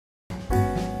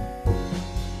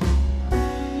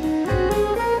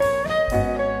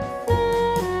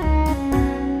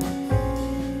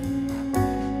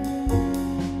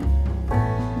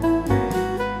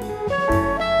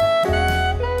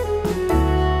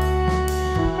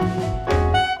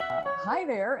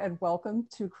and welcome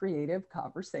to Creative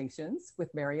Conversations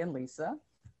with Mary and Lisa.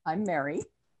 I'm Mary.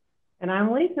 And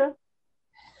I'm Lisa.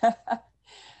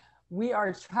 We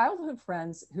are childhood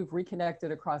friends who've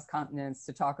reconnected across continents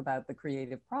to talk about the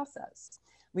creative process.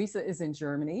 Lisa is in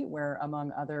Germany, where,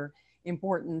 among other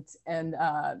important and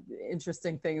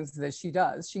interesting things that she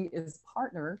does, she is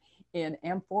partner in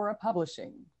Amphora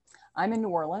Publishing. I'm in New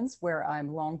Orleans, where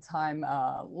I'm longtime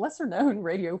lesser known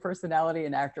radio personality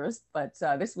and actress, but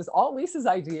this was all Lisa's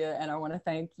idea. And I want to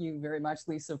thank you very much,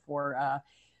 Lisa, for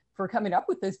coming up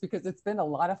with this, because it's been a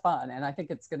lot of fun and I think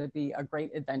it's going to be a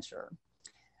great adventure.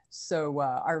 So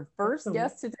our first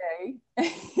guest today, as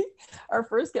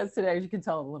you can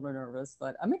tell, I'm a little bit nervous,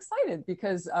 but I'm excited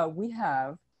because we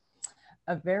have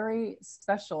a very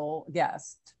special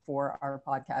guest for our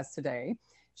podcast today.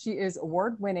 She is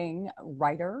award-winning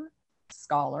writer,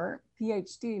 scholar,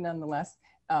 PhD nonetheless,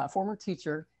 former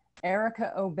teacher,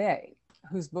 Erica Obey,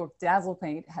 whose book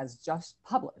DAZZLEPAINT has just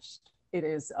published. It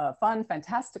is a fun,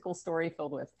 fantastical story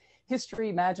filled with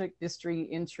history, magic, mystery,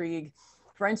 intrigue,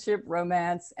 friendship,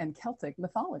 romance, and Celtic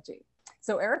mythology.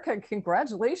 So Erica,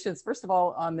 congratulations, first of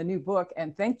all, on the new book,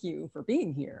 and thank you for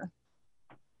being here.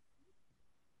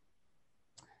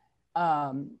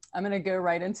 I'm going to go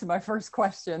right into my first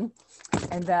question,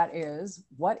 and that is,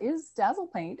 what is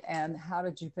DAZZLEPAINT, and how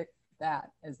did you pick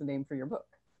that as the name for your book?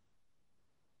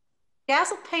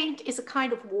 DAZZLEPAINT is a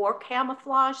kind of war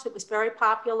camouflage that was very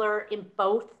popular in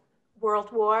both World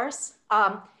Wars.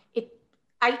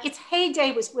 Its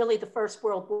heyday was really the First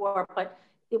World War, but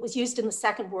it was used in the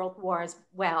Second World War as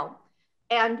well.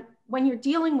 And when you're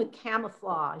dealing with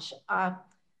camouflage,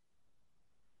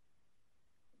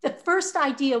 the first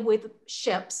idea with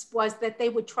ships was that they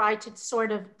would try to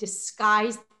sort of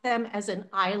disguise them as an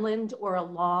island or a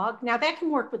log. Now that can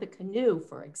work with a canoe,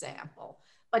 for example,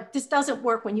 but this doesn't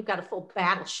work when you've got a full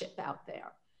battleship out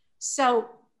there. So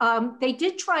they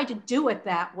did try to do it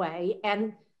that way.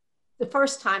 And the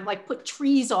first time, like put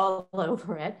trees all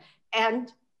over it,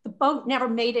 and the boat never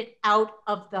made it out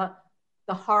of the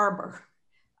harbor.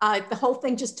 The whole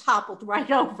thing just toppled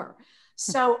right over.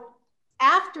 So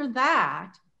after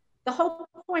that, the whole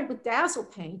point with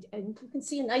DAZZLEPAINT, and you can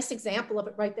see a nice example of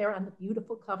it right there on the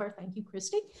beautiful cover. Thank you,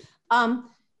 Christy.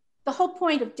 The whole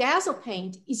point of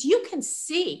DAZZLEPAINT is you can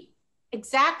see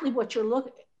exactly what you're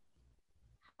looking at.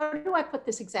 How do I put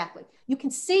this exactly? You can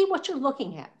see what you're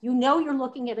looking at. You know you're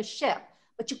looking at a ship,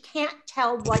 but you can't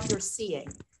tell what you're seeing.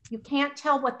 You can't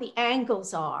tell what the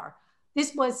angles are.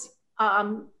 This was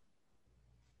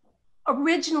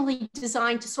originally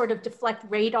designed to sort of deflect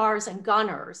radars and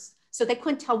gunners, so they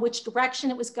couldn't tell which direction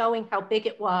it was going, how big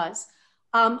it was.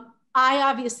 I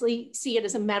obviously see it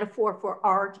as a metaphor for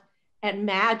art and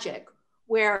magic,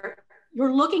 where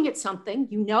you're looking at something,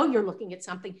 you know you're looking at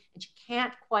something, and you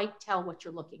can't quite tell what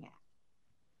you're looking at.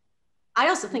 I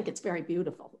also think it's very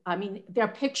beautiful. I mean, there are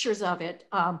pictures of it.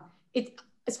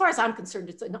 As far as I'm concerned,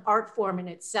 it's an art form in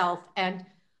itself. And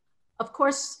of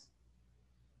course,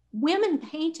 women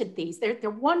painted these. They're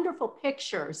wonderful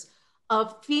pictures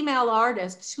of female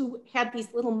artists who had these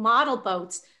little model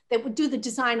boats that would do the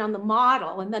design on the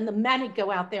model, and then the men would go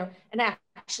out there and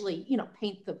actually,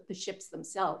 paint the ships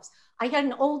themselves. I had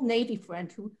an old Navy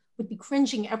friend who would be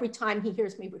cringing every time he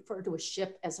hears me refer to a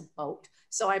ship as a boat.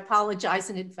 So I apologize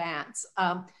in advance.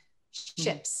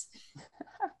 Ships.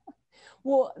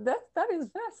 Well, that is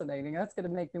fascinating. That's going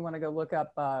to make me want to go look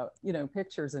up,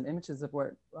 pictures and images of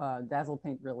what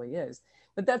DAZZLEPAINT really is.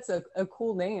 But that's a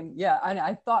cool name. Yeah,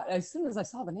 I thought as soon as I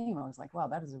saw the name, I was like, wow,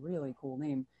 that is a really cool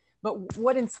name. But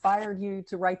what inspired you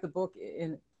to write the book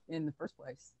in the first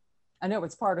place? I know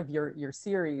it's part of your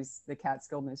series, The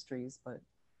Catskill Mysteries, but.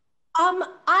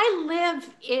 I live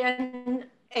in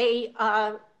a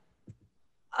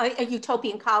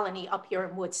utopian colony up here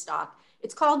in Woodstock.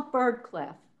 It's called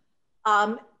Birdcliff.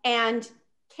 And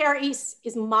Carey's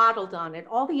is modeled on it.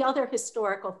 All the other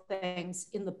historical things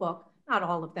in the book, not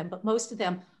all of them, but most of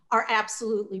them are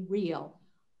absolutely real.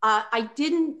 I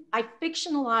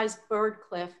fictionalized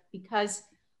Birdcliff because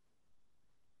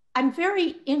I'm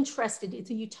very interested. It's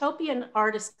a utopian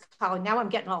artist colony. Now I'm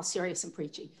getting all serious and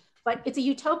preachy, but it's a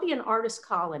utopian artist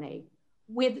colony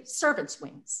with servants'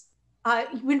 wings,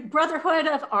 brotherhood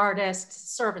of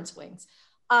artists, servants' wings.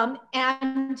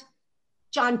 And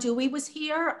John Dewey was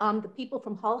here, the people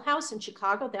from Hull House in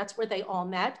Chicago, that's where they all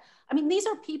met. I mean, these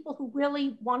are people who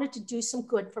really wanted to do some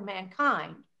good for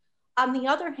mankind. On the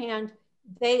other hand,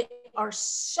 they are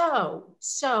so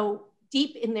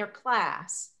deep in their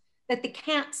class that they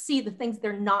can't see the things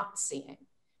they're not seeing.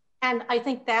 And I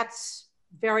think that's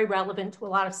very relevant to a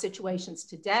lot of situations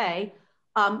today.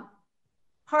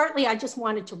 Partly, I just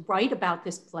wanted to write about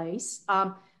this place.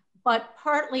 but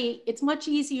partly it's much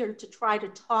easier to try to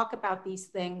talk about these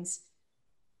things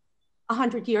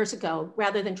 100 years ago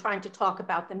rather than trying to talk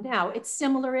about them now. It's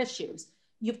similar issues.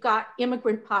 You've got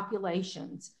immigrant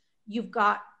populations. You've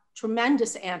got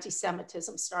tremendous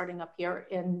anti-Semitism starting up here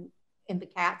in the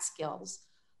Catskills.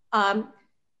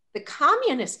 The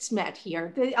communists met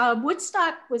here.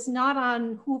 Woodstock was not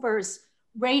on Hoover's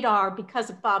radar because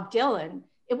of Bob Dylan.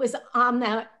 It was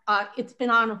on it's been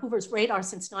on Hoover's radar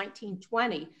since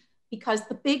 1920 because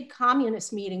the big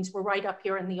communist meetings were right up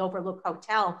here in the Overlook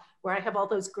Hotel where I have all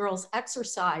those girls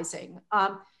exercising.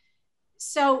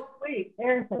 So wait,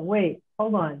 Erica, wait,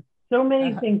 hold on. So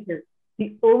many things here.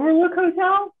 The Overlook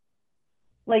Hotel?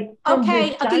 Like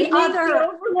okay, the other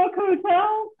Overlook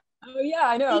Hotel? Oh yeah,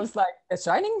 I know. I was like, a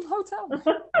Shining Hotel?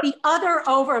 The other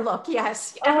Overlook,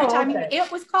 yes. Every time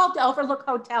it was called the Overlook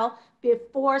Hotel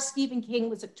before Stephen King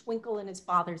was a twinkle in his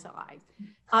father's eye.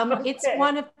 It's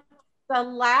one of the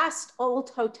last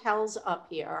old hotels up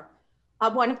here,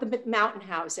 one of the mountain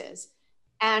houses.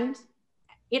 And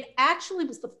it actually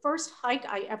was the first hike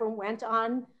I ever went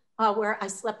on where I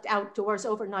slept outdoors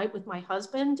overnight with my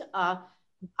husband.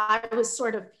 I was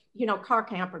sort of, car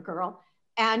camper girl.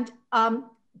 And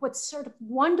what's sort of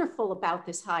wonderful about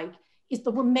this hike is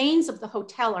the remains of the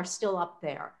hotel are still up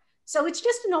there. So it's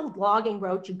just an old logging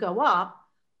road you go up,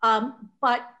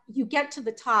 but you get to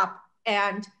the top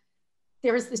and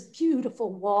there is this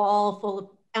beautiful wall full of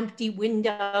empty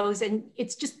windows. And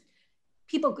it's just,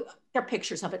 there are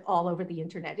pictures of it all over the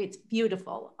internet. It's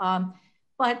beautiful.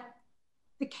 But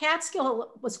the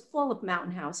Catskill was full of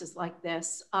mountain houses like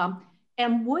this.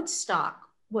 And Woodstock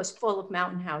was full of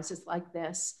mountain houses like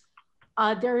this.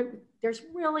 There's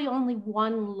really only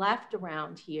one left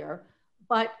around here,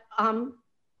 but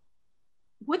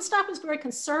Woodstock was a very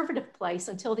conservative place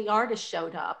until the artists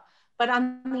showed up. But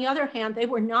on the other hand, they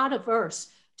were not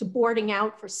averse to boarding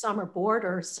out for summer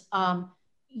boarders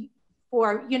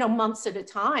for months at a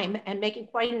time and making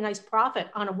quite a nice profit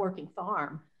on a working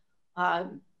farm.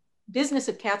 Business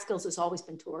at Catskills has always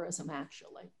been tourism,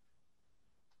 actually.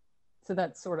 So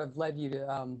that sort of led you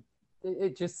to,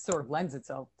 it just sort of lends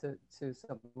itself to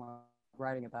some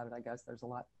writing about it, I guess. There's a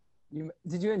lot.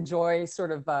 Did you enjoy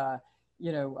sort of,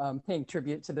 paying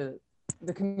tribute to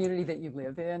the community that you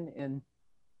live in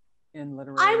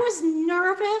literary? I was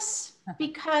nervous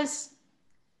because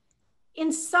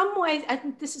in some ways, I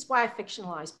think this is why I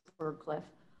fictionalized Birdcliff.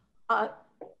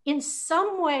 In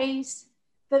some ways,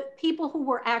 the people who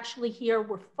were actually here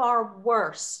were far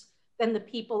worse than the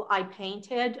people I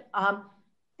painted.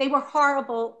 They were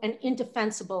horrible and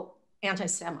indefensible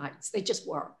anti-Semites. They just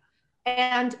were.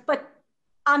 But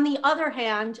on the other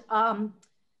hand,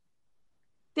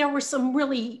 there were some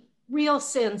really real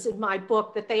sins in my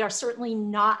book that they are certainly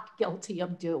not guilty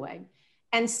of doing.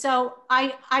 And so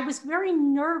I was very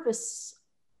nervous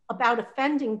about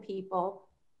offending people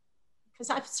because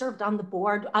I've served on the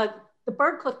board. The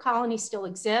Birdcliff Colony still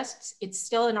exists. It's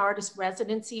still an artist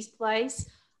residencies place.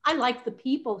 I like the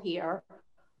people here.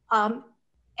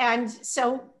 And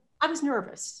so I was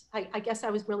nervous. I guess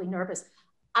I was really nervous.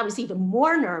 I was even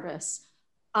more nervous.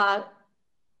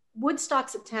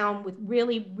 Woodstock's a town with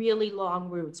really, really long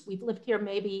roots. We've lived here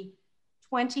maybe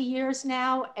 20 years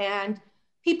now, and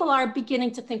people are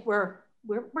beginning to think we're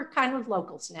kind of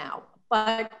locals now.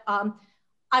 But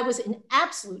I was in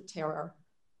absolute terror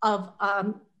of,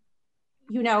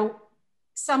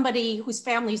 somebody whose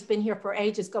family's been here for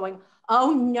ages going,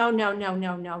 oh, no.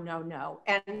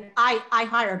 And I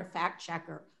hired a fact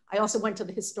checker. I also went to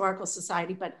the Historical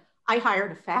Society, but I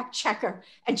hired a fact checker.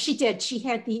 And she did. She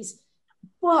had these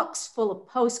books full of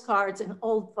postcards and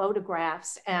old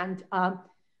photographs. And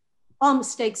all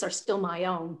mistakes are still my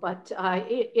own, but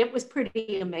it was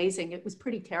pretty amazing. It was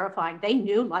pretty terrifying. They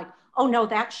knew, like, oh, no,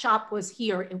 that shop was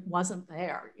here. It wasn't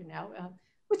there,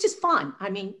 which is fun. I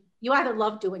mean, you either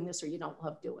love doing this or you don't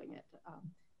love doing it.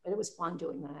 But it was fun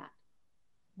doing that.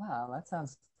 Wow, that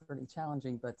sounds pretty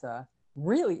challenging, but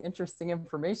really interesting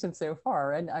information so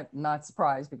far. And I'm not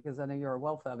surprised because I know you're a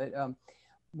wealth of it.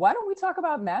 Why don't we talk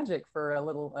about magic for a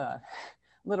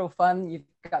little fun? You've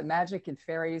got magic and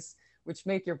fairies, which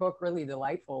make your book really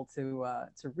delightful to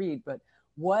read. But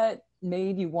what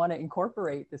made you want to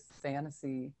incorporate this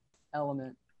fantasy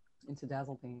element into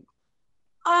DAZZLEPAINT?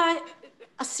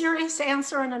 A serious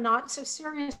answer and a not so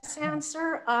serious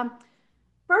answer.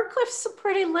 Birdcliff's a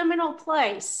pretty liminal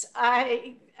place.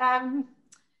 I've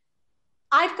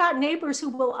got neighbors who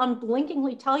will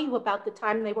unblinkingly tell you about the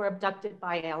time they were abducted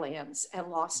by aliens and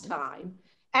lost time.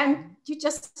 And you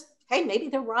just, hey, maybe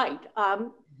they're right.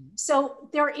 So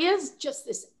there is just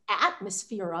this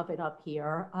atmosphere of it up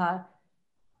here.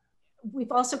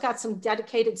 we've also got some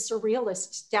dedicated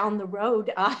surrealists down the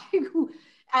road who,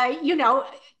 you know,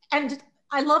 and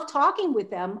I love talking with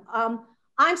them.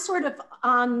 I'm sort of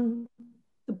on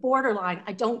the borderline.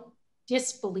 I don't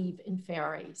disbelieve in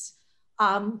fairies.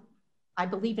 I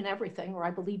believe in everything, or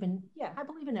I believe in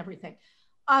everything.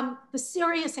 The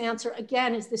serious answer,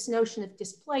 again, is this notion of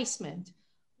displacement,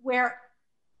 where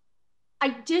I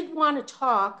did want to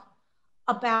talk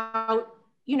about,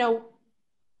 you know,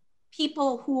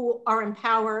 people who are in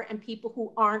power and people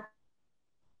who aren't.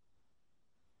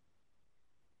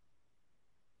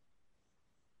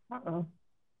 Uh-oh.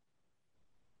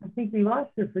 I think we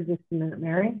lost her for just a minute,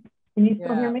 Mary. Can you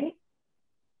still hear me?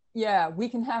 Yeah, we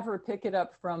can have her pick it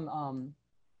up from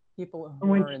people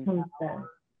who are in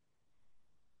power.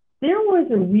 There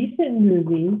was a recent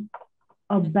movie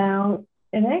about,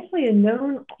 and actually a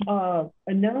known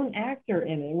actor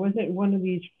in it. It wasn't one of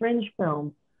these fringe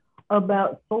films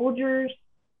about soldiers,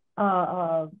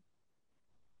 and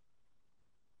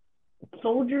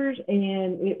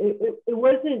it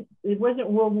wasn't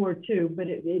World War II, but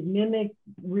it mimicked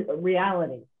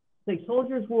reality. It's like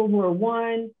soldiers World War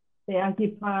I, they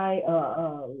occupy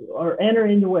or enter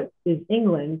into what is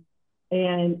England,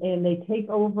 and they take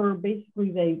over.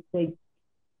 Basically,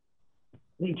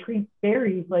 they treat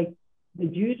fairies like the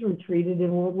Jews were treated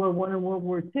in World War I and World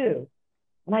War II.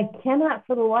 And I cannot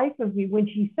for the life of me, when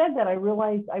she said that, I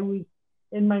realized I was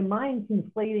in my mind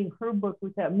conflating her book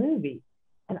with that movie.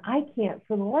 And I can't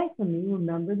for the life of me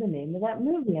remember the name of that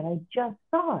movie. And I just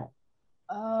saw it.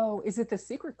 Oh, is it The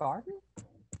Secret Garden?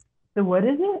 So what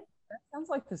is it? That sounds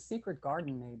like The Secret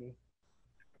Garden, maybe.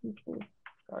 Secret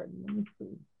Garden, let me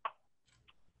see.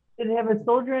 Did it have a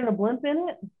soldier and a blimp in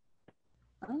it?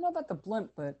 I don't know about the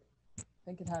blimp, but I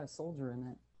think it had a soldier in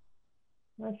it.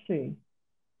 Let's see.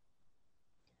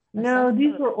 No,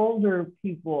 these were older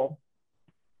people.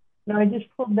 No, I just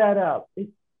pulled that up.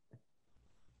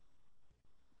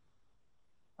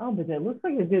 Oh, but that looks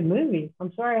like a good movie.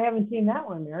 I'm sorry I haven't seen that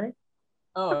one, Mary.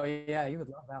 Oh, yeah, you would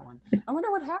love that one. I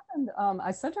wonder what happened.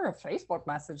 I sent her a Facebook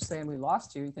message saying we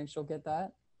lost you. You think she'll get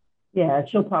that? Yeah,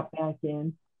 she'll pop back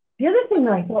in. The other thing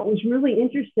that I thought was really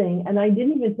interesting, and I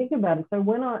didn't even think about it, so I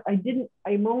went on,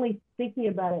 I'm only thinking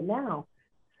about it now.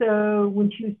 So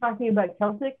when she was talking about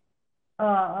Celtic,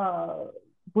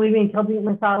 believing in Celtic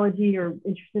mythology or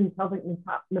interested in Celtic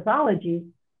mythology,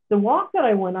 the walk that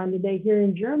I went on today here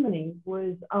in Germany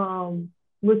was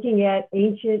looking at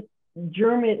ancient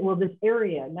German, well, this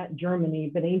area, not Germany,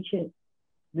 but ancient,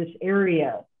 this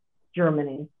area,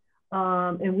 Germany.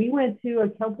 And we went to a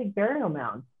Celtic burial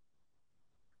mound.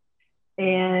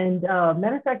 And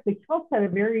matter of fact, the Celts had a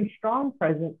very strong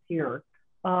presence here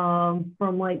from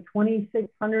like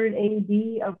 2600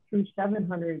 AD up through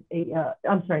 700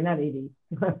 I'm sorry, not AD,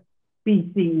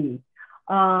 BCE,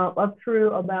 up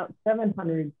through about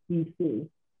 700 BC.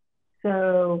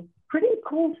 So pretty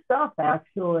cool stuff,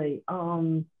 actually.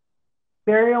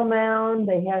 Burial mound,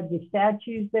 they had the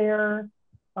statues there.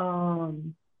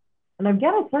 And I've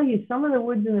got to tell you, some of the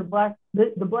woods in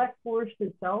the Black Forest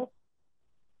itself,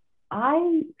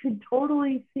 I could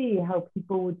totally see how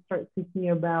people would start thinking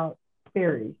about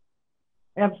fairies.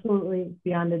 Absolutely,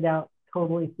 beyond a doubt,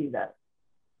 totally see that.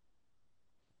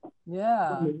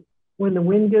 Yeah. When the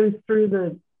wind goes through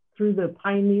the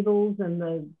pine needles and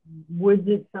the woods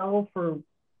itself, or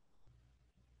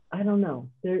I don't know.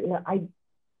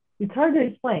 It's hard to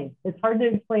explain. It's hard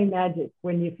to explain magic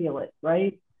when you feel it,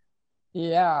 right?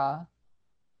 Yeah.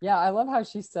 Yeah, I love how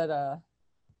she said,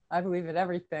 I believe in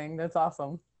everything. That's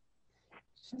awesome.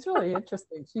 She's really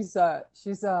interesting. She's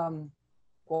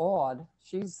broad.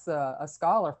 She's a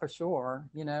scholar for sure.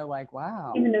 You know, like,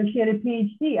 wow. Even though she had a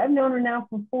PhD. I've known her now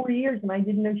for 4 years and I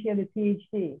didn't know she had a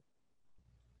PhD.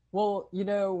 Well, you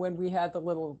know, when we had the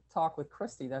little talk with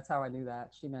Christy, that's how I knew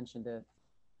that. She mentioned it.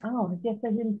 Oh, I guess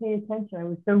I didn't pay attention. I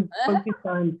was so focused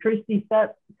on Christy stuff.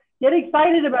 Get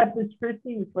excited about this,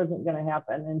 Christy, which wasn't going to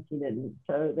happen, and she didn't.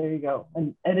 So there you go.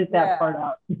 And edit that part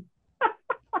out.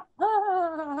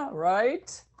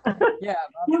 Right? Yeah.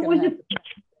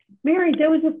 Mary, that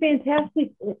was a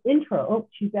fantastic intro. Oh,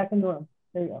 she's back in the room.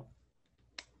 There you go.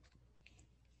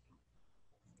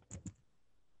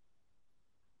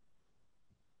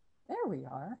 There we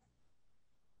are.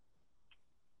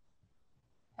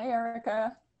 Hey,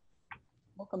 Erica.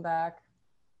 Welcome back.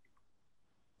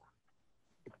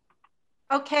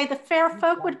 Okay, the fair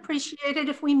folk would appreciate it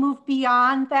if we move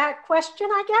beyond that question,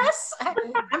 I guess. I'm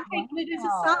taking it as a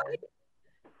sign.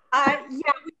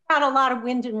 Yeah, we've got a lot of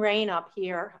wind and rain up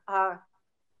here,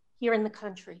 here in the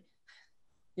country.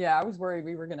 Yeah, I was worried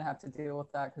we were going to have to deal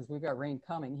with that because we've got rain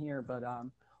coming here, but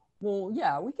Well,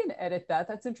 yeah, we can edit that.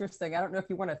 That's interesting. I don't know if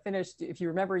you want to finish, if you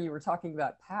remember you were talking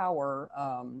about power,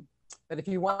 but if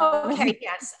you want Okay,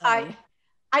 yes,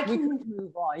 we can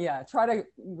move on. Yeah, try to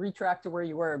retract to where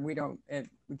you were, and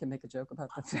we can make a joke about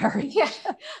the fairy. Yeah.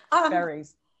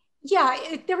 Fairies. Yeah,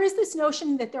 there is this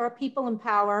notion that there are people in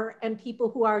power and people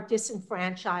who are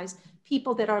disenfranchised,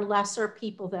 people that are lesser,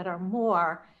 people that are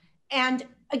more. And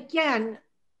again,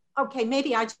 okay,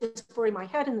 maybe I just bury my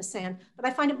head in the sand, but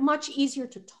I find it much easier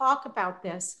to talk about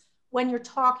this when you're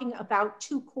talking about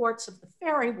two courts of the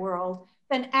fairy world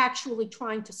than actually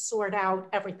trying to sort out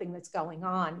everything that's going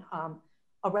on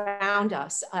around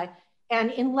us. And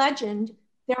in legend,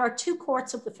 there are two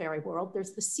courts of the fairy world.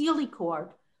 There's the Seelie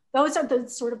court. Those are the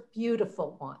sort of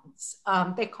beautiful ones.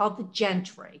 They're called the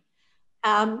gentry.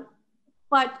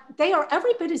 But they are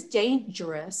every bit as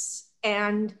dangerous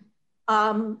and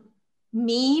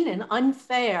mean and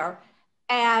unfair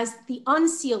as the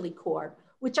unseelie court,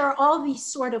 which are all these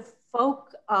sort of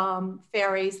folk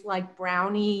fairies like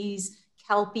brownies,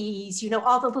 kelpies, you know,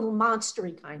 all the little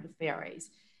monstery kind of fairies.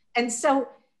 And so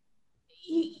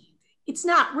it's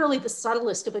not really the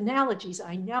subtlest of analogies,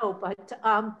 I know, but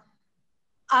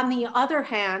on the other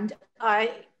hand,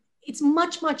 it's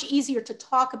much, much easier to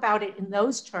talk about it in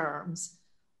those terms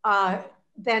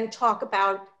than talk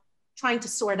about trying to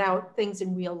sort out things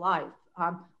in real life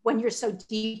when you're so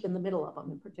deep in the middle of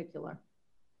them in particular.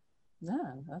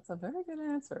 Yeah, that's a very good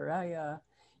answer.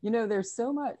 You know, there's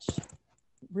so much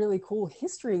really cool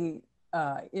history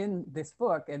in this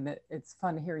book, and it's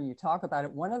fun hearing you talk about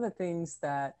it. One of the things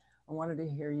that I wanted to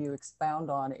hear you expound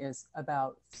on is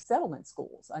about settlement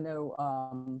schools. I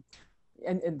know,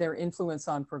 and their influence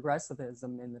on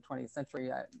progressivism in the 20th century.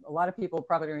 A lot of people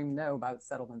probably don't even know about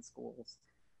settlement schools.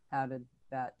 How did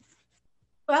that?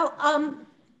 Well,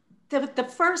 the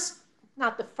first,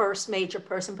 not the first major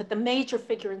person, but the major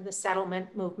figure in the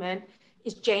settlement movement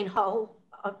is Jane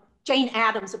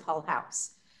Addams of Hull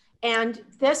House. And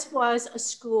this was a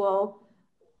school,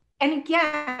 and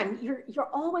again, you're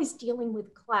always dealing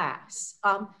with class.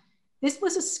 This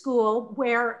was a school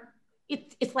where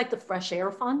it's like the Fresh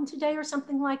Air Fund today or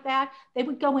something like that. They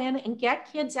would go in and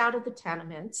get kids out of the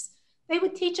tenements. They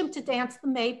would teach them to dance the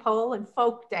maypole and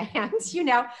folk dance, you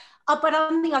know, but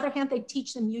on the other hand, they'd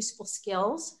teach them useful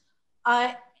skills.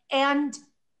 And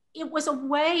it was a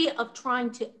way of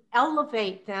trying to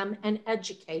elevate them and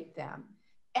educate them.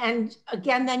 And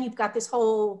again, then you've got this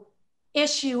whole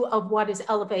issue of what is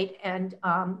elevate and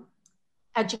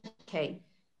educate.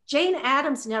 Jane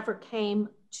Addams never came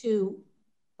to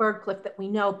Birdcliff that we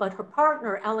know, but her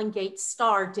partner, Ellen Gates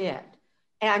Starr, did.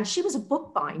 And she was a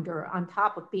bookbinder on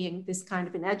top of being this kind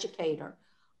of an educator.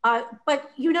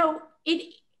 But, you know,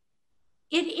 it's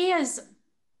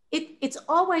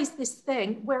always this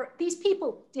thing where these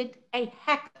people did a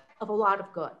heck of a lot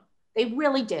of good. They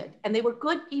really did. And they were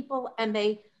good people and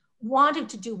they wanted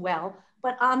to do well.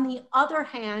 But on the other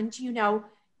hand, you know,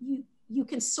 you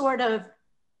can sort of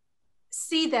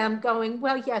see them going,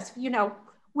 well, yes, you know,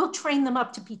 we'll train them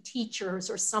up to be teachers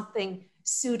or something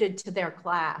suited to their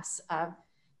class.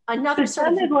 Another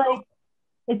sort of...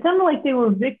 It sounded like they were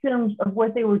victims of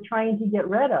what they were trying to get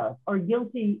rid of, or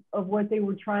guilty of what they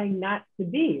were trying not to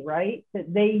be, right?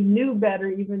 That they knew better,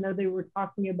 even though they were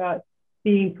talking about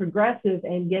being progressive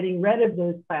and getting rid of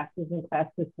those classes and class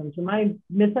systems. Am I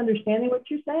misunderstanding what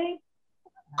you're saying?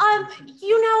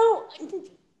 You know,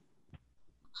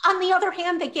 on the other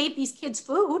hand, they gave these kids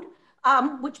food,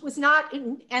 which was not,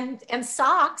 and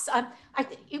socks.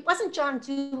 It wasn't John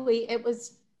Dewey, it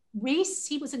was Reese.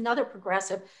 He was another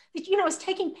progressive that, you know, is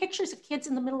taking pictures of kids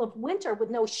in the middle of winter with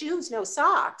no shoes, no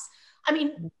socks. I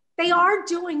mean, they are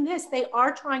doing this. They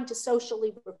are trying to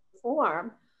socially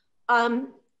reform.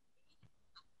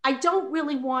 I don't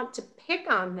really want to pick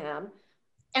on them.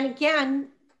 And again,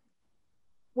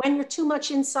 when you're too much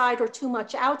inside or too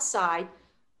much outside,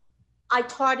 I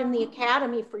taught in the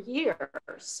academy for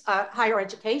years, higher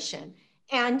education,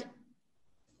 and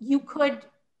you could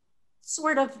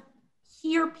sort of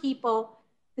hear people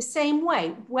the same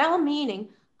way, well-meaning.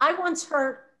 I once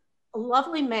heard a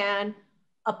lovely man,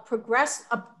 a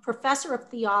professor of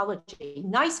theology,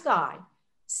 nice guy,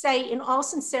 say in all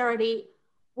sincerity,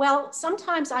 well,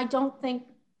 sometimes I don't think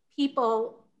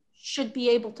people should be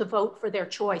able to vote for their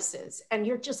choices. And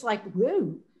you're just like,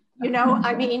 woo, you know,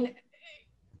 I mean,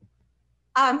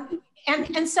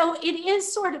 and so it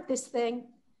is sort of this thing.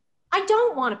 I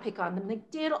don't want to pick on them. They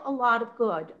did a lot of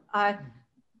good.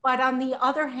 But on the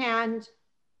other hand,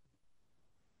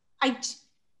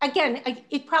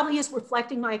 it probably is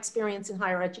reflecting my experience in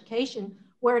higher education,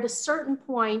 where at a certain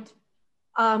point,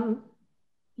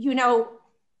 you know,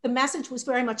 the message was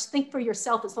very much think for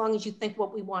yourself as long as you think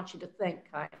what we want you to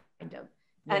think, kind of.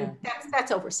 And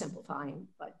that's oversimplifying,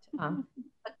 but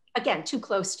again, too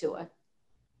close to it.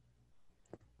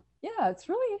 Yeah, it's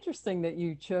really interesting that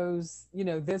you chose,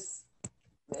 this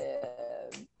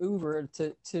oeuvre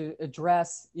to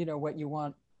address, what you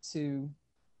want to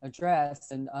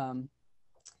address. And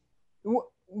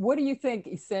what do you think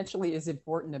essentially is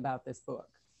important about this book?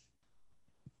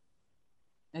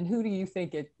 And who do you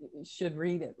think it should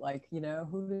read it? Like, who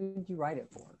did you write it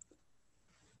for?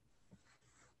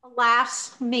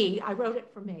 Alas, me. I wrote it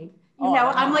for me.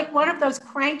 I'm like one of those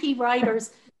cranky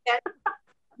writers that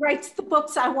writes the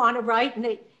books I want to write. And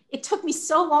it took me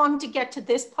so long to get to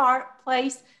this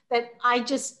place that I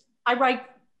write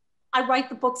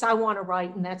the books I want to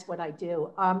write, and that's what I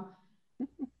do.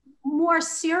 More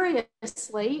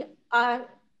seriously, I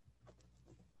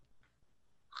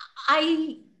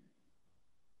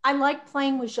like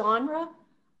playing with genre.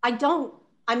 I'm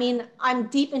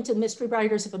deep into Mystery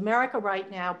Writers of America right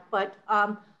now, but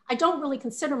I don't really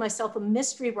consider myself a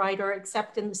mystery writer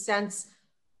except in the sense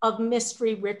of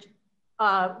mystery writ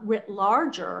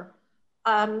larger.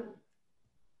 I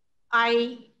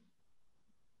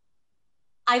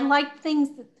like things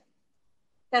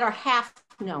that are half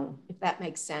known, if that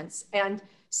makes sense. And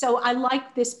so I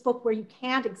like this book where you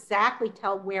can't exactly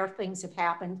tell where things have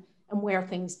happened and where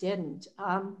things didn't.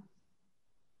 I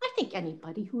think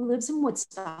anybody who lives in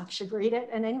Woodstock should read it,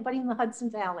 and anybody in the Hudson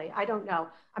Valley. I don't know.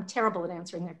 I'm terrible at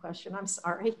answering that question. I'm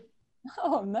sorry.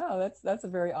 Oh no, that's a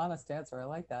very honest answer. I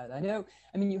like that.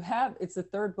 It's the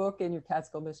third book in your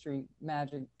Catskill Mystery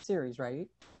Magic series, right?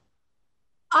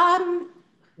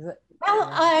 There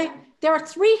are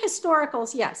 3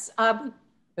 historicals, yes.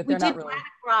 But we did really...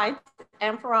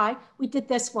 Amphorae. We did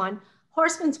this one.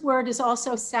 Horseman's Word is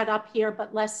also set up here,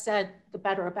 but less said, the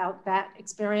better about that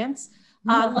experience.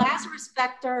 Lazarus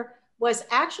Spectre was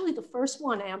actually the first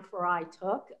one Amphorae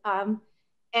took.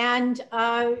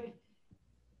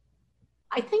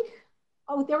 I think,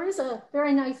 there is a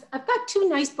very nice, I've got 2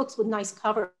 nice books with nice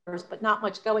covers, but not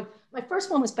much going. My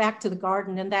first one was Back to the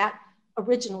Garden, and that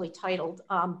originally titled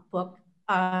book,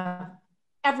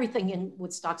 everything in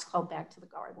Woodstock's called Back to the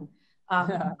Garden.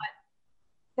 But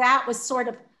that was sort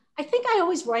of, I think I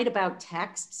always write about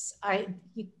texts.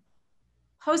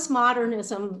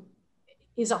 Postmodernism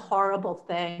is a horrible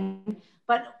thing,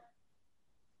 but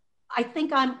I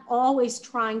think I'm always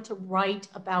trying to write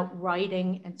about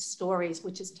writing and stories,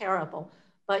 which is terrible,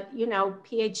 but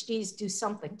PhDs do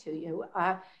something to you.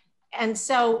 And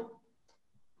so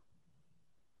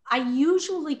I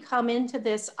usually come into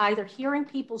this either hearing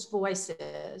people's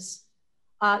voices,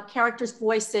 characters'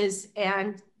 voices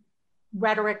and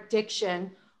rhetoric,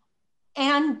 diction,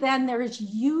 and then there is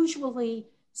usually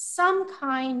some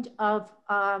kind of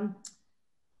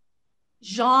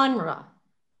genre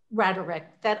rhetoric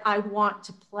that I want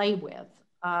to play with.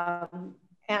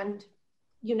 And,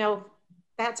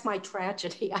 that's my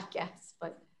tragedy, I guess,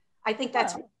 but I think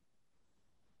that's...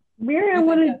 Mary, I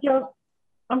want to jump.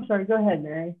 I'm sorry, go ahead,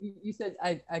 Mary. You said,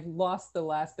 I lost the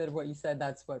last bit of what you said.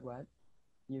 That's what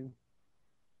you...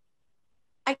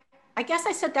 I guess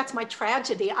I said that's my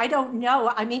tragedy. I don't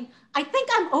know. I think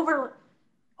I'm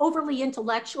overly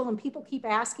intellectual, and people keep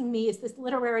asking me, is this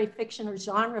literary fiction or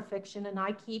genre fiction? And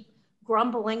I keep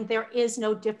grumbling, there is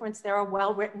no difference. There are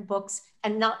well-written books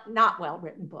and not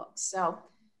well-written books. So,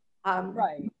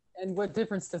 right. And what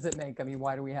difference does it make?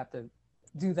 Why do we have to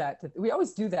do that? We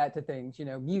always do that to things,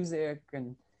 music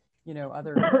and,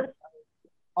 other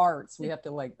arts. We have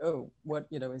to what,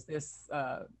 is this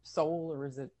soul, or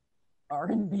is it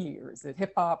R&B, or is it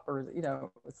hip hop, or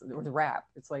or the rap?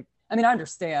 It's like, I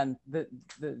understand the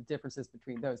differences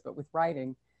between those, but with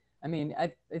writing,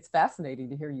 it's fascinating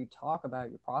to hear you talk about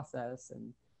your process,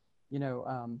 and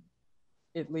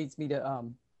it leads me to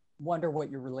wonder what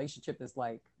your relationship is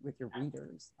like with your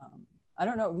readers. I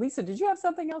don't know, Lisa, did you have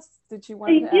something else that you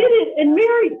wanted to add? I did it, and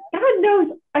Mary, God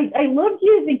knows, I loved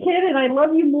you as a kid, and I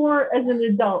love you more as an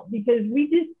adult, because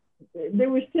there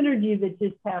was synergy that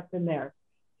just happened there.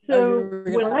 So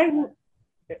when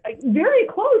very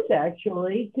close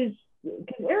actually, because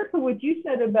Erica, what you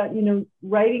said about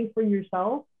writing for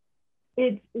yourself,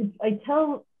 I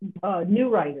tell new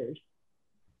writers,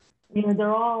 they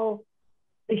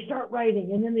start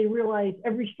writing, and then they realize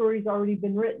every story's already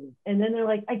been written, and then they're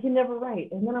like, I can never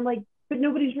write, and then I'm like, but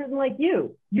nobody's written like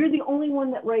you. You're the only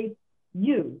one that writes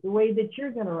you the way that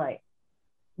you're going to write.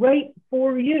 Write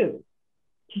for you.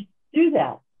 Just do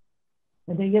that,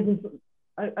 and they get this.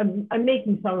 I'm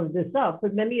making some of this up,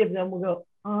 but many of them will go,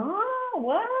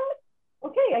 what?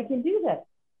 Okay, I can do that.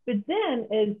 But then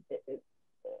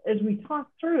as we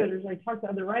talked through it, as I talked to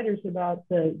other writers about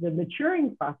the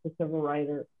maturing process of a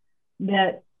writer,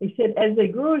 that they said as they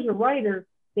grow as a writer,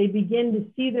 they begin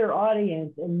to see their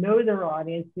audience and know their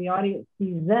audience. The audience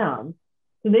sees them.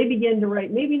 So they begin to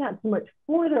write, maybe not so much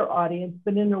for their audience,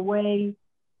 but in a way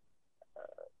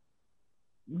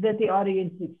that the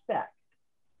audience expects.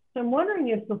 So I'm wondering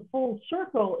if the full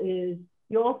circle is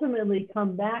you ultimately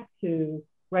come back to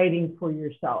writing for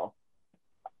yourself.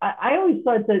 I always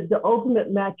thought that the ultimate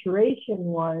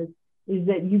maturation is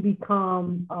that you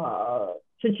become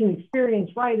such an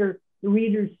experienced writer, the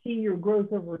readers see your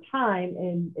growth over time,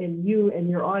 and you and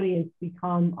your audience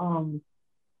become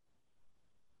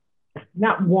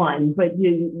not one, but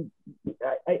you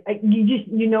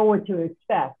know what to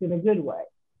expect in a good way.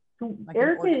 So like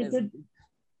Erica,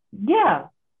 yeah.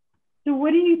 So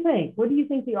what do you think? What do you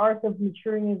think the arc of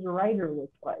maturing as a writer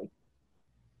looks like?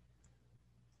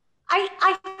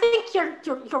 I think you're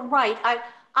right.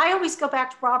 I always go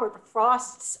back to Robert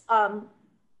Frost's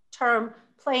term,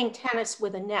 playing tennis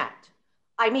with a net.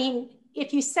 I mean,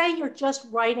 if you say you're just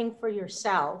writing for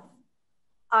yourself,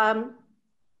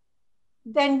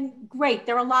 then great.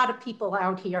 There are a lot of people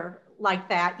out here like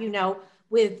that, you know,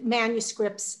 with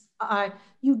manuscripts.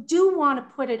 You do want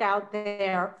to put it out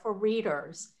there for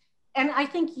readers. And I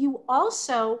think you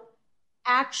also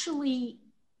actually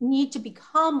need to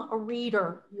become a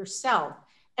reader yourself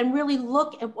and really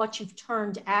look at what you've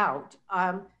turned out,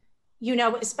 you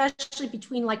know, especially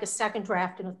between like a second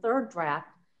draft and a third draft.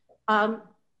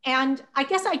 And I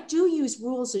guess I do use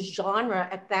rules of genre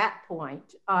at that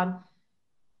point,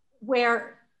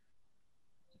 where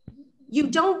you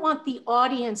don't want the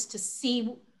audience to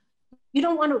see, you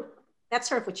don't want to, that's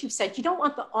sort of what you've said, you don't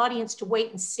want the audience to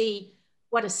wait and see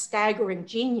what a staggering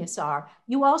genius are.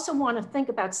 You also want to think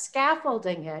about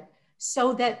scaffolding it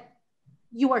so that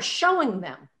you are showing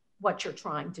them what you're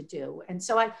trying to do. And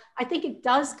so I think it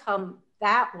does come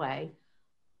that way.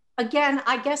 Again,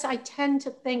 I guess I tend to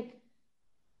think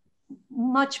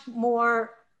much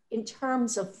more in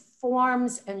terms of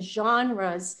forms and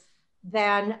genres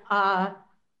than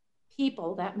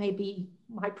people. That may be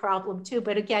my problem too.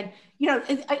 But again, you know,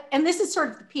 and this is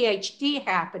sort of the PhD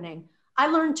happening. I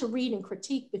learned to read and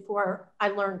critique before I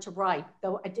learned to write,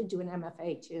 though I did do an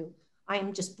MFA too. I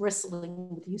am just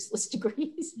bristling with useless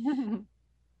degrees.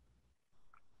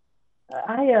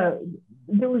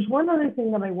 There was one other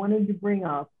thing that I wanted to bring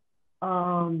up.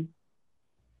 And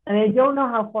I don't know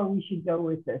how far we should go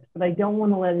with this, but I don't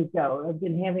want to let it go. I've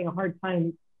been having a hard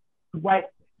time.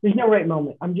 There's no right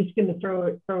moment. I'm just going to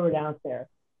throw it out there.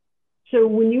 So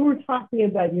when you were talking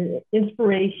about your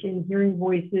inspiration, hearing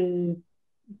voices,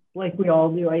 like we all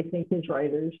do, I think, as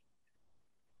writers,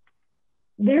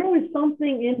 there was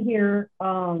something in here.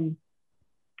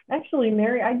 Actually,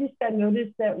 Mary, I just got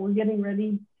notice that we're getting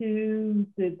ready to,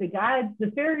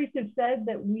 the fairies have said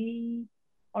that we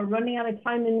are running out of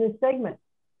time in this segment.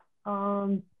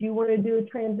 Do you want to do a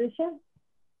transition?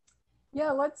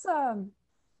 Yeah,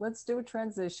 let's do a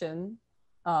transition.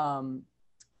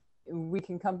 We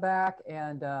can come back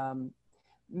and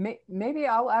maybe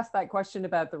I'll ask that question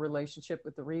about the relationship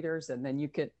with the readers, and then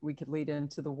we could lead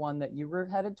into the one that you were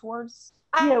headed towards.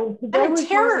 I'm in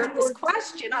terror of this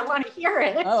question. I want to hear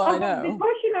it. Oh, I know. The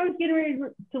question I was getting ready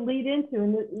to lead into,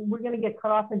 and we're going to get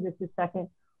cut off in just a second,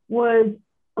 was,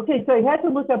 okay, so I had to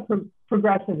look up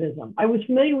progressivism. I was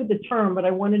familiar with the term, but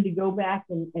I wanted to go back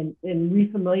and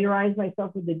refamiliarize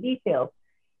myself with the details.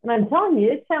 And I'm telling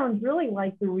you, it sounds really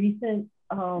like the recent,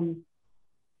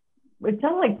 it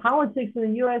sounds like politics in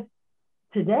the US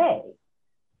today.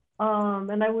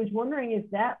 And I was wondering if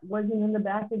that wasn't in the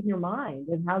back of your mind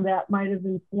and how that might have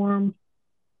informed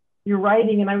your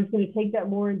writing. And I was going to take that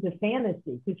more into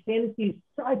fantasy, because fantasy is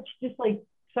such, just like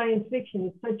science fiction,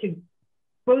 is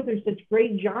both are such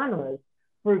great genres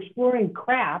for exploring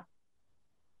crap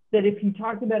that if you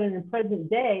talked about it in present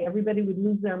day, everybody would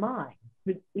lose their mind.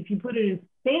 But if you put it in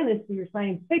fantasy or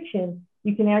science fiction,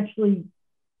 you can actually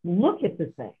look at the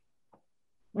thing.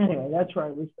 Anyway, that's where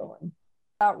I was going.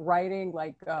 About writing,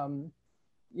 like,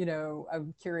 you know,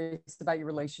 I'm curious about your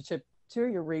relationship to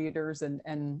your readers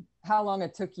and how long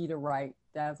it took you to write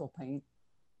DAZZLEPAINT.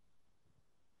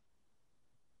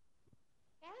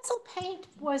 DAZZLEPAINT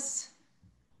was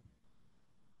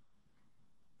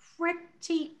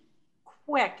pretty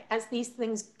quick as these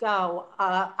things go.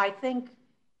 I think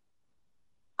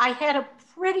I had a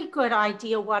pretty good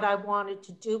idea what I wanted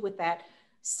to do with that.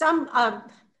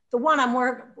 The one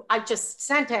I just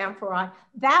sent down for,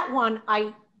 that one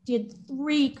I did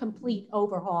 3 complete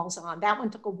overhauls on. That one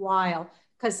took a while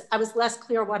because I was less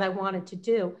clear what I wanted to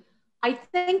do. I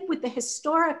think with the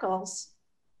historicals,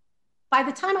 by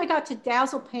the time I got to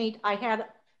DAZZLEPAINT, I had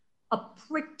a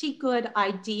pretty good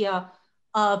idea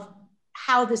of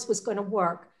how this was going to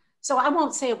work. So I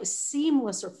won't say it was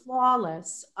seamless or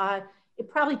flawless. It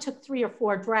probably took 3 or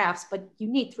 4 drafts, but you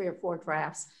need 3 or 4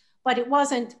 drafts. But it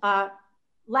wasn't,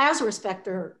 Lazarus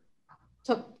Vector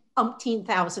took umpteen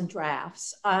thousand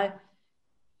drafts.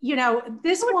 You know,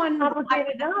 this one.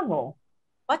 Complicated novel.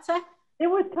 What's that? It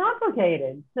was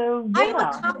complicated. So yeah. I'm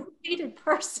a complicated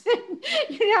person.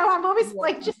 You know, I'm always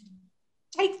like, just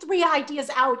take 3 ideas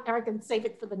out, Eric, and save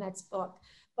it for the next book.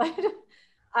 But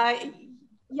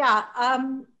yeah.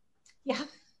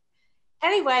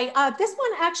 Anyway, this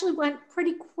one actually went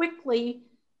pretty quickly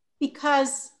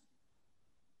because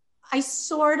I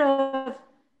sort of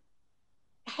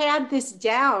had this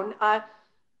down.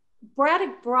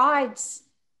 Braddock Brides,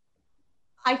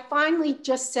 I finally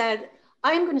just said,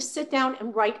 I'm going to sit down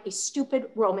and write a stupid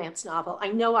romance novel. I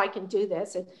know I can do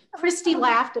this. And Christy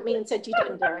laughed at me and said, you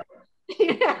didn't do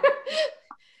it.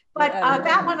 But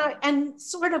that one,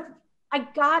 I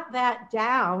got that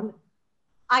down.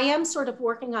 I am sort of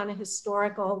working on a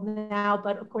historical now,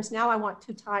 but of course now I want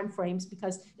 2 time frames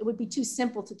because it would be too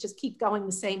simple to just keep going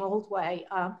the same old way.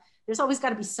 There's always got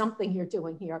to be something you're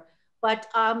doing here. But,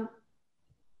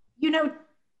 you know,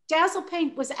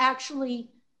 DAZZLEPAINT was actually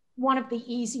one of the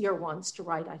easier ones to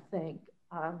write, I think,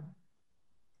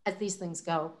 as these things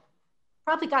go.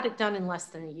 Probably got it done in less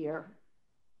than a year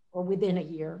or within a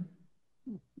year.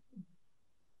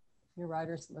 Your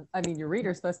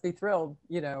readers must be thrilled.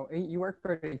 You know, you work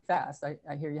pretty fast.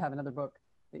 I hear you have another book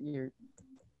that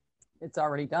it's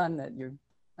already done that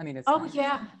it's. Oh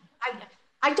yeah,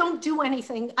 I don't do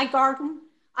anything. I garden,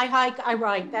 I hike, I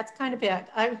write. That's kind of it.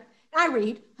 I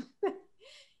read.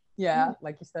 Yeah,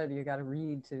 like you said, you got to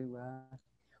read to.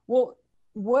 Well,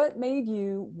 what made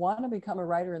you want to become a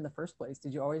writer in the first place?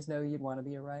 Did you always know you'd want to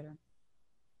be a writer?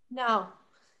 No,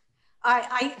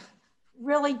 I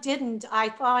really didn't. I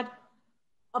thought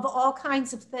of all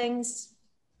kinds of things.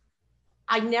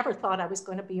 I never thought I was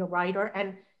going to be a writer.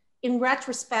 And in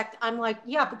retrospect, I'm like,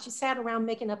 yeah, but you sat around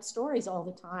making up stories all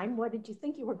the time. What did you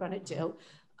think you were going to do?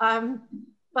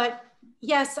 But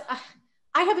yes,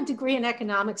 I have a degree in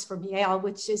economics from Yale,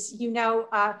 which is, you know,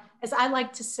 as I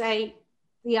like to say,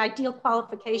 the ideal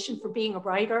qualification for being a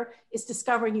writer is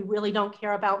discovering you really don't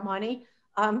care about money.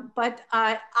 But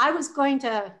I was going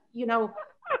to, you know,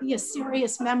 be a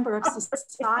serious member of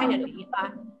society.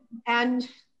 And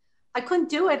I couldn't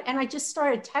do it. And I just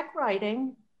started tech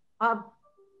writing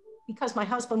because my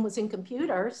husband was in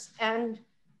computers. And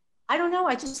I don't know,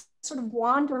 I just sort of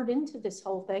wandered into this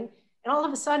whole thing. And all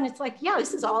of a sudden it's like, yeah,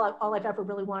 this is all I've ever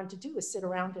really wanted to do is sit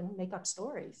around and make up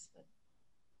stories.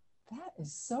 That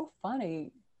is so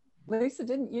funny. Lisa,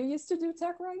 didn't you used to do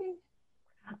tech writing?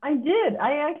 I did.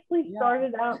 I actually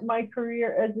started out my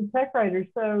career as a tech writer.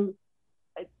 So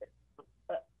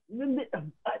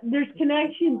there's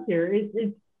connections here.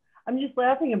 I'm just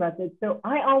laughing about this. So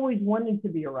I always wanted to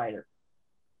be a writer.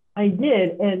 I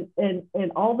did.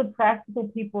 And all the practical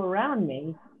people around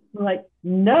me were like,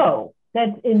 no,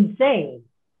 that's insane.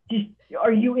 Just,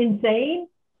 are you insane?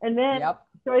 And then,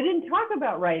 so I didn't talk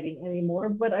about writing anymore,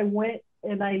 but I went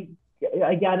and I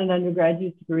got an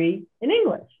undergraduate degree in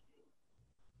English.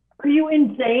 Are you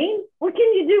insane? What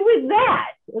can you do with that?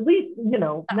 At least, you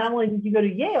know, not only did you go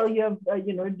to Yale, you have,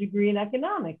 you know, a degree in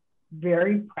economics.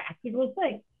 Very practical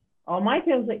thing. All my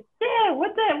parents like, Dad,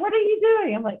 what are you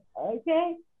doing? I'm like,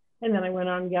 okay. And then I went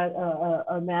on and got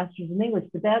a master's in English.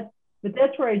 But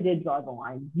that's where I did draw the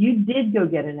line. You did go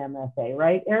get an MFA,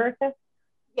 right, Erica?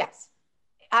 Yes.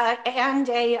 And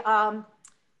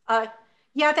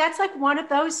yeah, that's like one of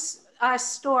those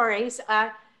stories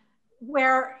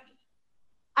where,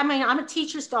 I mean, I'm a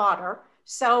teacher's daughter.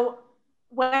 So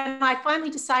when I finally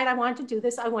decided I wanted to do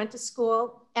this, I went to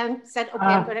school and said, okay,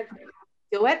 I'm going to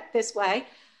do it this way.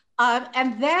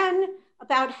 And then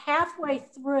about halfway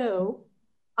through,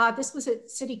 this was at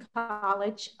City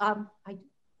College. I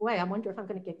wonder if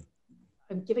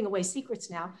I'm giving away secrets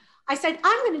now. I said,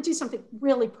 I'm going to do something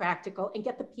really practical and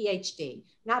get the PhD,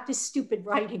 not this stupid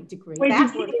writing degree. Wait,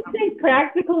 did you say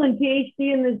practical and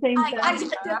PhD in the same time?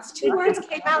 Those 2 words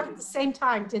came out at the same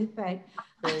time, didn't they?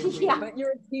 Yeah. But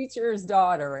you're a teacher's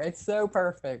daughter. It's so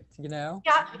perfect, you know?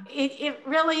 Yeah, it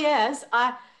really is.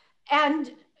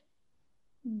 And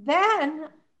then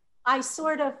I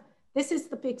sort of, this is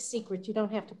the big secret. You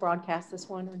don't have to broadcast this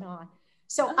one or not.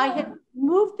 So I had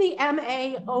moved the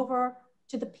MA over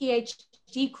to the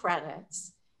PhD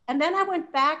credits. And then I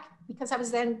went back because I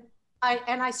was then,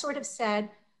 I sort of said,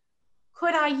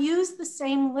 could I use the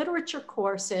same literature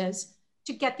courses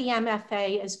to get the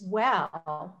MFA as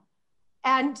well?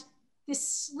 And this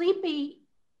sleepy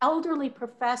elderly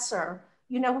professor,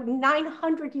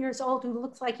 900 years old, who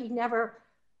looks like he never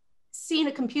seen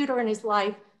a computer in his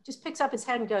life, just picks up his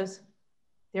head and goes,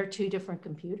 "They're two different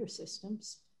computer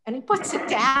systems." And he puts it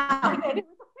down. And,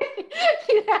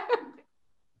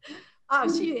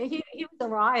 he was a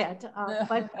riot.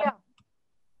 But yeah.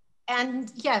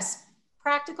 And yes,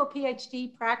 practical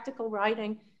PhD, practical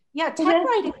writing. Yeah, tech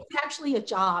writing is actually a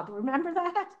job. Remember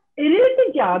that? It is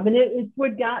a job, and it's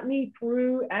what got me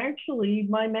through actually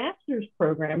my master's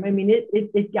program. I mean,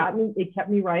 it kept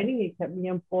me writing, it kept me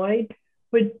employed.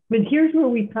 But here's where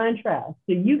we contrast.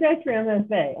 So you guys are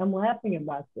MFA. I'm laughing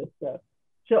about this stuff.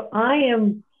 So I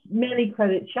am many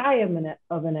credits shy of an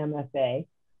MFA.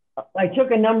 I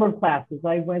took a number of classes.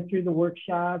 I went through the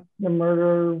workshops, the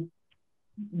murder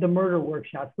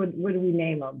workshops. What do we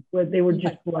name them? Well, they were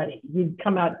just bloody. You'd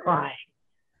come out crying.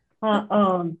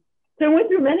 So I went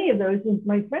through many of those, and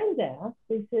my friends asked,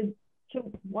 they said, "So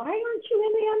why aren't you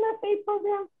in the MFA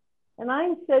program?" And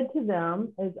I said to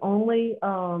them, as only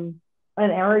an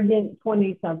arrogant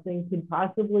 20-something could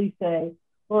possibly say,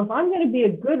 "Well, if I'm going to be a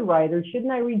good writer,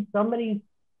 shouldn't I read somebody's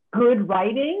good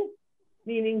writing?"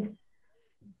 Meaning,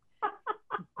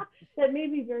 that may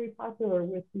be very popular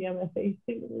with the MFA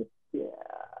students.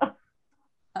 Yeah.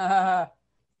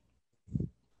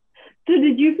 So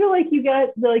did you feel like you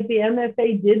got, like, the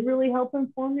MFA did really help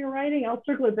inform your writing? I'll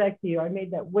circle it back to you. I made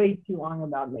that way too long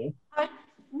about me.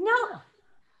 No,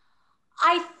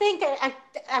 I think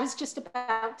I was just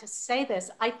about to say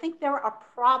this. I think there are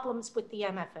problems with the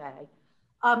MFA,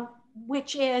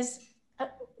 which is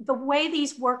the way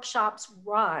these workshops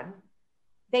run.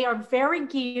 They are very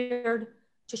geared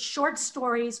to short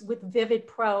stories with vivid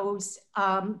prose,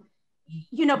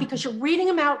 because you're reading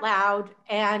them out loud,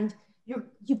 and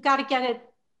you've got to get it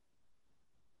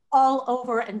all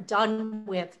over and done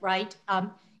with, right?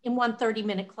 In one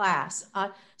 30-minute class.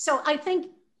 So I think,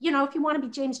 if you want to be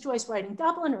James Joyce writing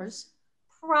Dubliners,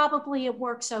 probably it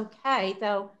works okay,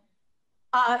 though,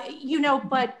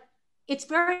 but it's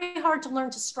very hard to learn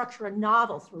to structure a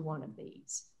novel through one of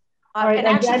these. All right,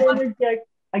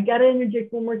 I gotta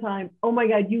interject one more time. Oh my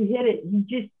God, you hit it.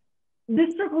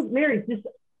 This circles, Mary,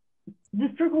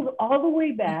 this circles all the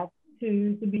way back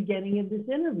to the beginning of this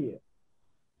interview.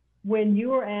 When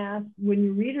your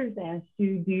readers asked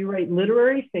you, do you write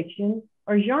literary fiction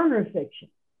or genre fiction?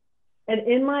 And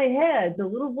in my head, the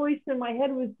little voice in my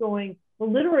head was going,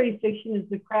 well, literary fiction is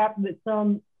the crap that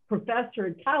some professor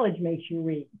at college makes you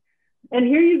read. And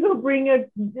here you go, bring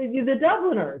the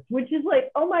Dubliners, which is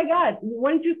like, oh my God,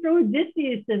 why don't you throw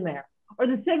Odysseus in there? Or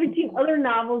the 17 other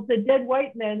novels of dead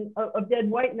white men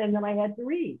that I had to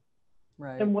read.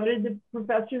 Right. And what did the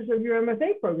professors of your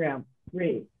MFA program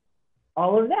read?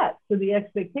 All of that. So the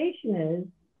expectation is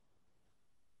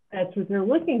that's what they're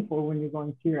looking for when you're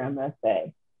going through your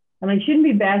MFA. And I shouldn't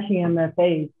be bashing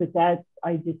MFAs, but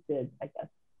I just did, I guess.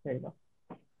 There you go.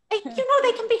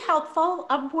 They can be helpful.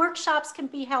 Workshops can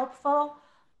be helpful.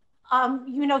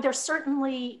 There's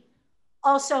certainly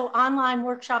also online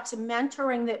workshops and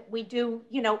mentoring that we do,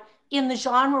 in the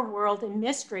genre world and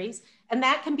mysteries. And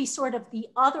that can be sort of the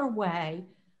other way,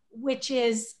 which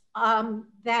is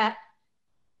that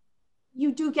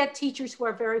you do get teachers who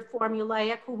are very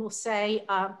formulaic, who will say,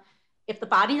 if the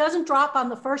body doesn't drop on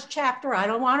the first chapter, I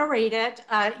don't want to read it,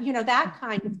 that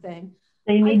kind of thing.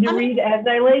 They need to read As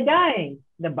I Lay Dying.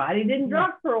 The body didn't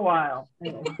drop for a while.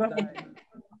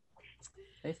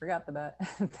 They forgot the that.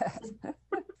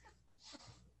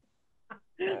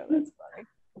 Oh, that's funny.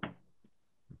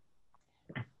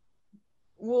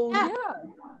 Well, yeah.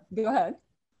 Go ahead.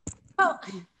 Well,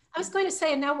 I was going to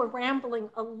say, and now we're rambling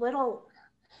a little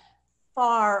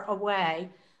far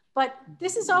away, but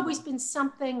this has always been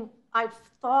something I've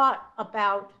thought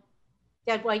about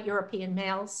dead white European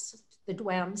males, the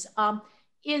DWEMs,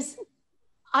 is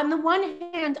on the one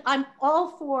hand, I'm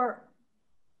all for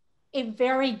a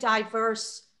very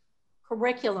diverse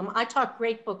curriculum. I taught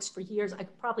great books for years. I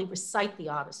could probably recite the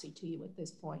Odyssey to you at this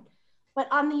point.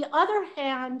 But on the other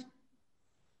hand,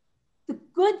 the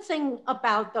good thing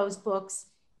about those books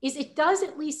is it does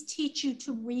at least teach you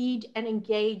to read and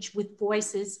engage with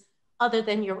voices other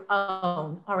than your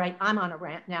own. All right, I'm on a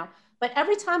rant now. But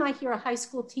every time I hear a high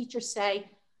school teacher say,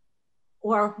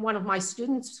 or one of my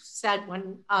students said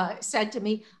to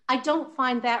me, I don't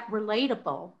find that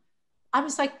relatable. I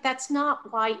was like, that's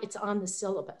not why it's on the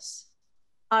syllabus.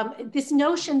 This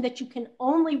notion that you can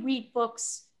only read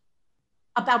books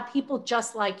about people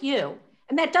just like you.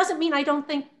 And that doesn't mean I don't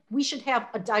think we should have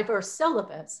a diverse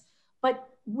syllabus, but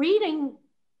reading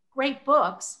great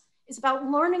books is about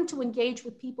learning to engage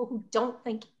with people who don't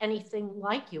think anything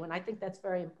like you. And I think that's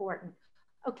very important.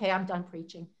 Okay, I'm done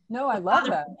preaching. No, I The love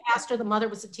father that. was a pastor, the mother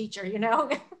was a teacher, you know,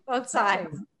 both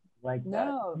sides. Nice. Like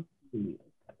No,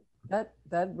 that.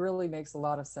 that really makes a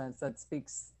lot of sense. I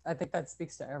think that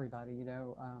speaks to everybody,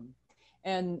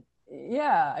 and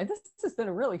yeah, this has been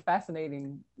a really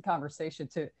fascinating conversation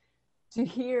to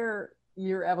hear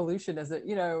your evolution as a,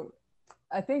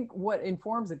 I think what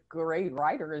informs a great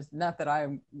writer is not that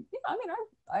I'm, I mean,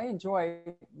 I enjoy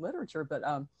literature, but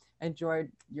I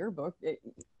enjoyed your book.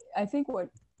 I think what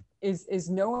is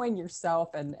knowing yourself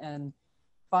and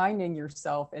finding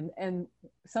yourself, and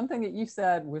something that you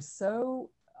said was so,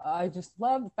 I just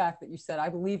love the fact that you said, I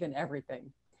believe in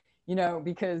everything,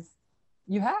 because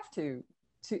you have to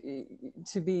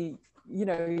be,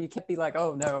 you can't be like,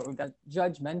 oh no, that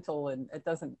judgmental, and it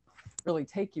doesn't really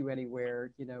take you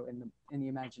anywhere, in the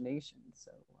imagination.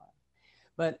 So,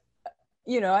 but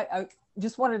I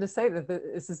just wanted to say that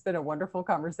this has been a wonderful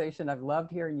conversation. I've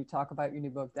loved hearing you talk about your new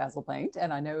book, Dazzle Paint,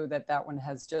 and I know that one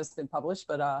has just been published,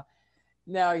 but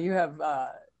now you have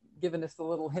given us a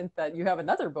little hint that you have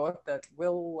another book that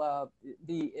will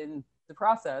be in the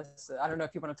process. I don't know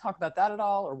if you want to talk about that at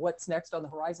all, or what's next on the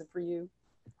horizon for you.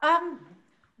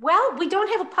 Well, we don't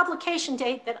have a publication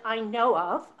date that I know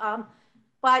of,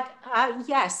 but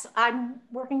yes, I'm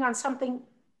working on something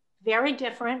very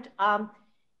different.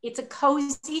 It's a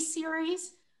cozy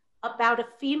series about a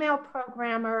female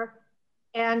programmer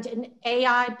and an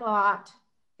AI bot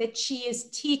that she is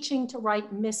teaching to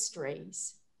write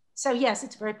mysteries. So yes,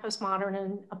 it's very postmodern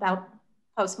and about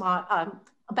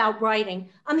about writing.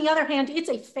 On the other hand, it's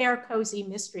a fair, cozy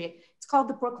mystery. It's called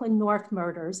The Brooklyn North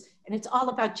Murders, and it's all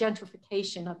about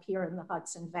gentrification up here in the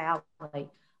Hudson Valley.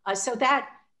 So that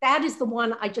is the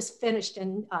one I just finished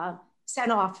and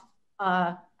sent off,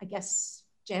 I guess,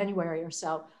 January or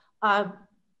so.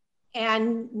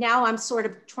 And now I'm sort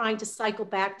of trying to cycle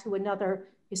back to another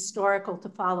historical to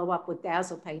follow up with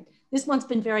Dazzle Paint. This one's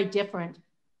been very different.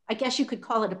 I guess you could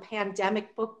call it a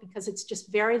pandemic book because it's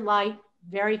just very light,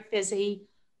 very fizzy.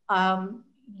 I've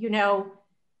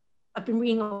been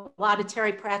reading a lot of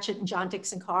Terry Pratchett and John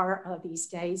Dixon Carr these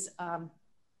days.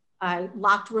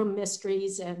 Locked room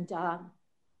mysteries and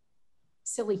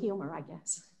silly humor, I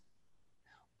guess.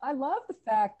 I love the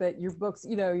fact that your books,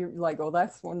 you're like, oh,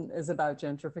 that's one is about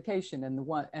gentrification,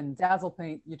 and Dazzle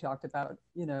Paint, you talked about,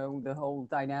 the whole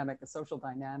dynamic, the social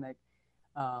dynamic,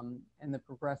 and the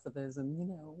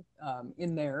progressivism,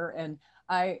 in there. And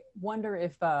I wonder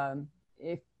if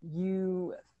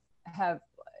you have,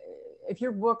 if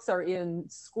your books are in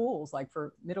schools, like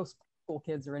for middle school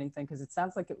kids or anything, because it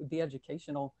sounds like it would be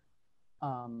educational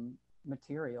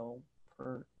material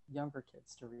for younger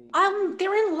kids to read.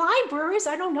 They're in libraries.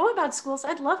 I don't know about schools.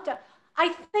 I'd love to. I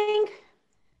think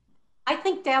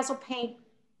Dazzle Paint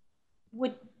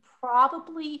would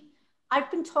probably, I've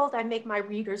been told I make my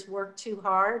readers work too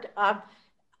hard.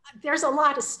 There's a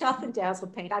lot of stuff in Dazzle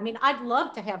Paint. I mean, I'd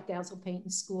love to have Dazzle Paint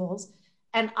in schools,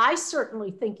 and I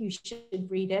certainly think you should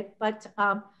read it, but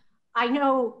I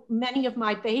know many of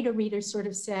my beta readers sort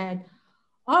of said,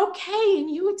 okay, and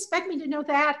you expect me to know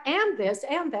that and this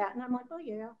and that. And I'm like, oh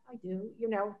yeah, I do.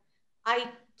 I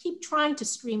keep trying to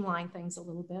streamline things a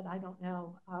little bit. I don't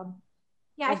know.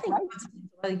 Yeah, I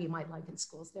think you might like in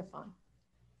schools. They're fun.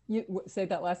 You say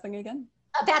that last thing again?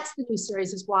 That's the new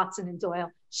series, is Watson and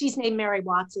Doyle. She's named Mary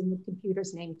Watson, the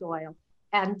computer's named Doyle.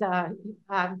 And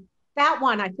that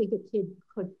one, I think a kid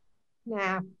could,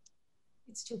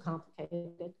 it's too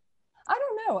complicated. I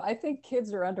don't know. I think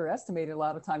kids are underestimated a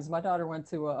lot of times. My daughter went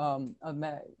to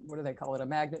what do they call it? A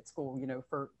magnet school,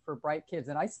 for bright kids.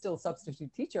 And I still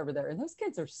substitute teach over there. And those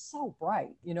kids are so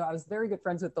bright. I was very good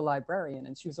friends with the librarian,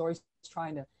 and she was always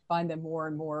trying to find them more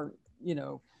and more,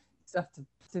 stuff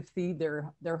to feed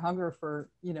their hunger for,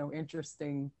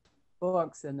 interesting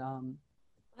books. And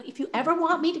if you ever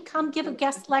want me to come give a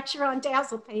guest lecture on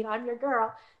Dazzle Paint, I'm your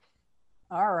girl.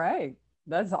 All right.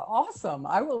 That's awesome.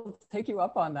 I will take you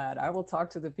up on that. I will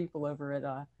talk to the people over at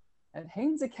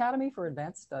Haynes Academy for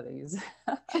Advanced Studies.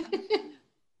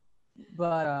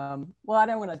 But well, I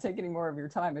don't want to take any more of your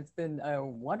time. It's been a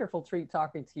wonderful treat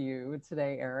talking to you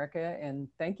today, Erica, and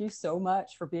thank you so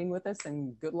much for being with us,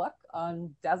 and good luck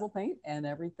on Dazzle Paint and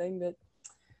everything that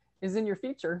is in your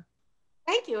future.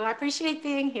 Thank you. I appreciate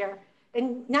being here,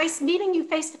 and nice meeting you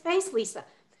face to face, Lisa.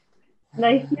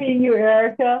 Nice meeting you,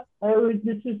 Erica.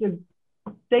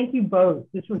 Thank you both.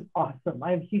 This was awesome.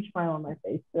 I have a huge smile on my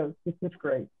face, so this was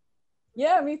great.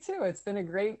 Yeah, me too. It's been a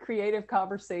great creative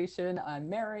conversation. I'm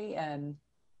Mary, and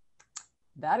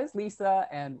that is Lisa.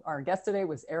 And our guest today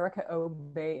was Erica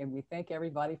Obey, and we thank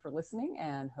everybody for listening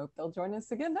and hope they'll join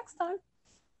us again next time.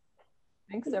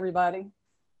 Thanks, everybody.